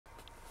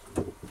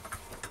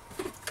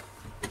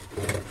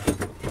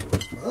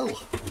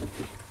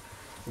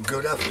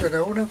Good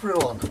afternoon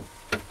everyone.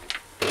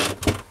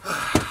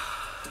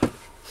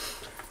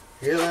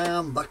 Here I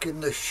am back in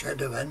the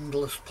shed of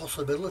endless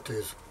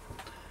possibilities.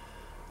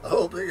 I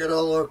hope that you're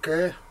all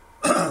okay.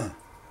 I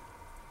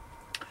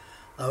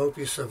hope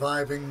you're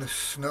surviving this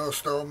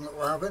snowstorm that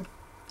we're having.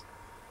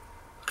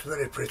 It's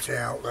very pretty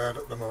out there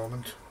at the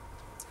moment.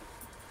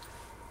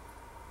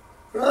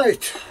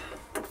 Right,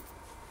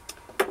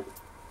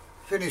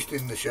 finished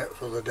in the shed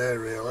for the day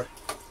really,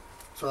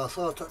 so I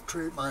thought I'd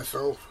treat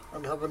myself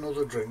and have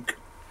another drink,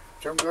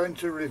 which I'm going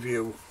to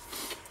review.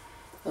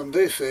 And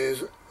this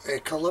is a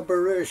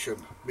collaboration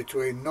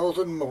between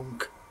Northern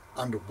Monk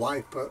and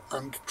Wiper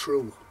and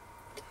True.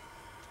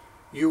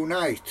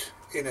 Unite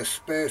in a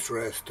space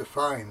race to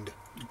find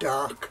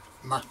Dark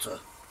Matter.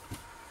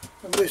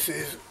 And this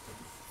is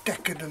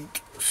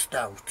Decadent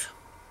Stout.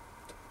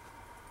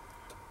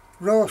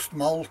 Roast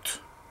malt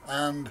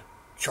and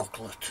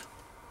chocolate.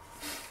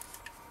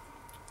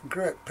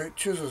 Great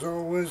pictures as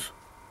always.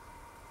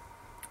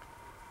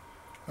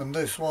 And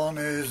this one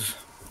is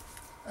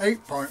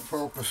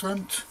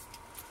 8.4%.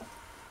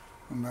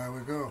 And there we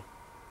go.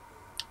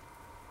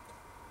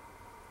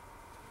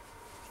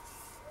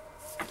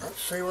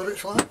 Let's see what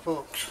it's like,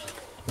 folks.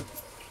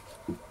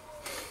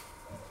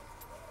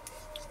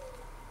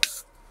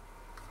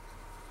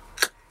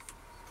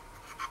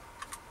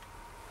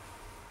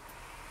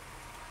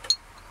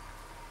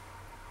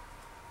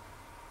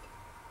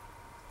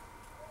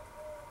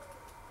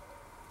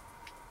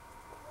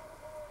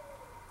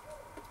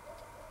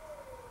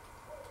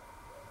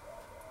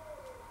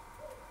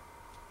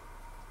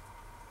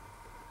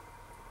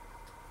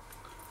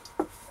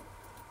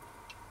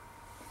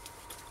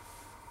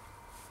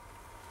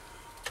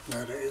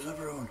 There it is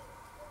everyone.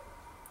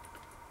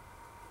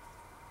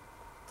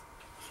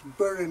 It's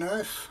very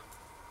nice.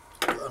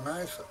 Got a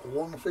nice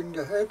one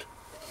finger head.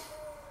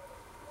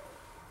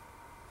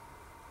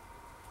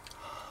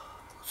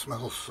 It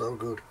smells so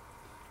good.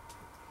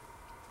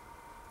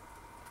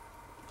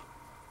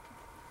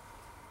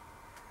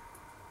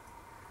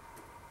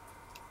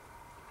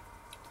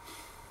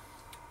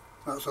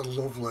 That's a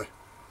lovely,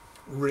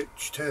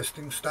 rich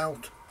tasting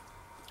stout.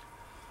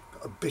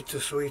 A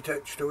bittersweet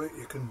edge to it.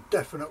 You can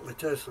definitely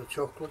taste the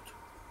chocolate.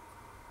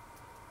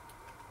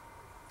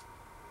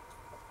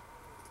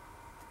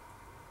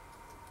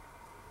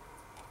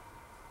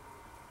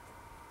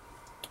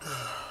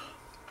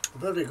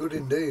 Very good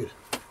indeed.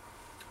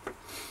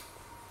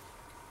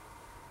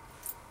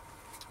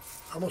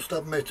 I must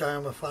admit I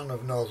am a fan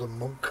of Northern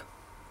Monk.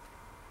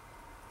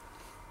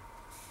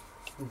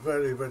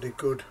 Very, very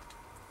good.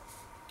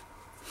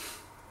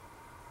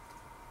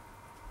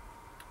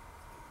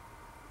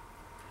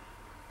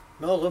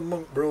 Northern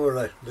Monk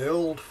Brewery, the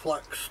old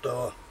Flax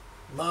Store,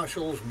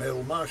 Marshall's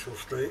Mill, Marshall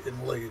Street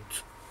in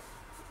Leeds.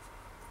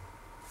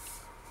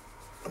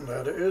 And there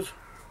it is.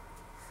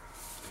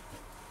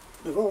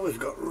 They've always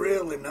got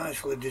really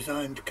nicely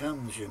designed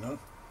cans, you know,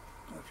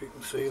 if you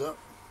can see that.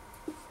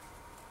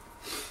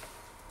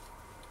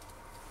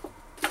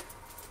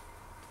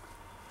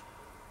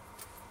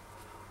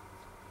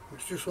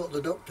 It's just what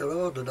the doctor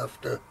ordered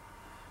after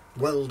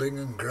welding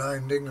and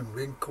grinding and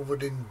being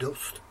covered in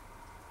dust.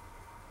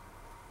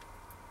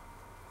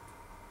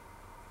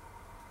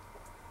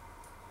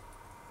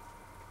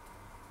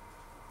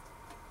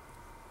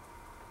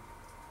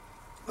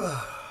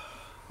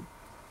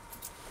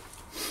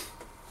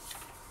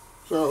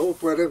 So I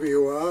hope wherever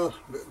you are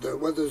the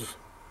weather's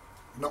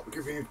not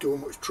giving you too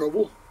much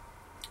trouble.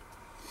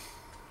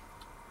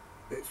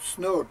 It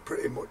snowed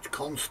pretty much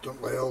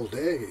constantly all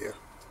day here,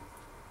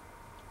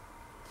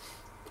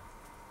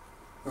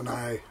 and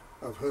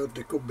I've heard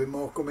there could be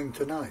more coming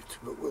tonight,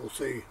 but we'll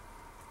see.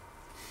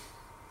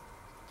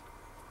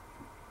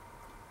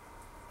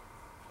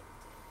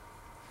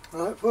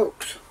 Right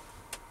folks,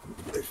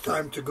 it's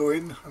time to go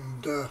in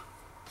and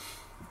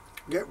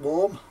get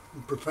warm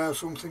and prepare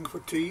something for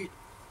tea.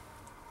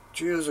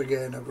 Cheers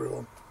again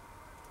everyone.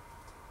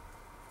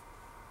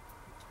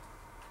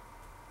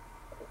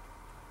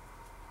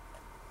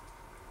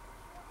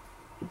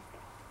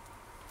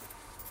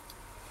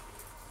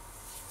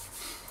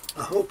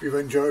 I hope you've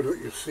enjoyed what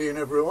you've seen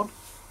everyone.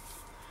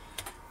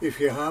 If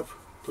you have,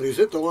 please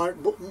hit the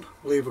like button,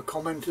 leave a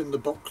comment in the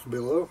box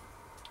below.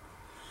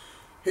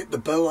 Hit the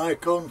bell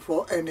icon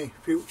for any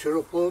future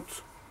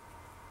uploads.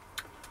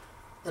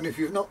 And if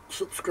you've not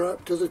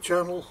subscribed to the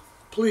channel,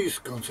 please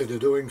consider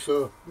doing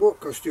so.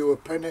 Won't cost you a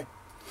penny,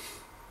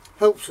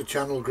 helps the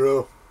channel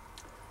grow,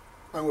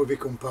 and we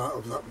become part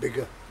of that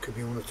bigger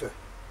community.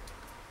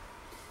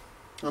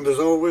 And as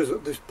always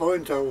at this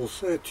point I will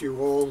say to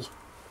you all,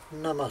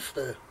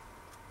 Namaste.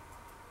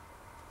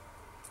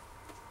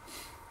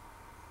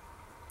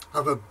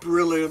 Have a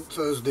brilliant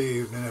Thursday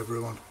evening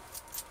everyone.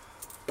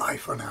 Bye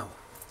for now.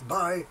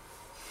 Bye.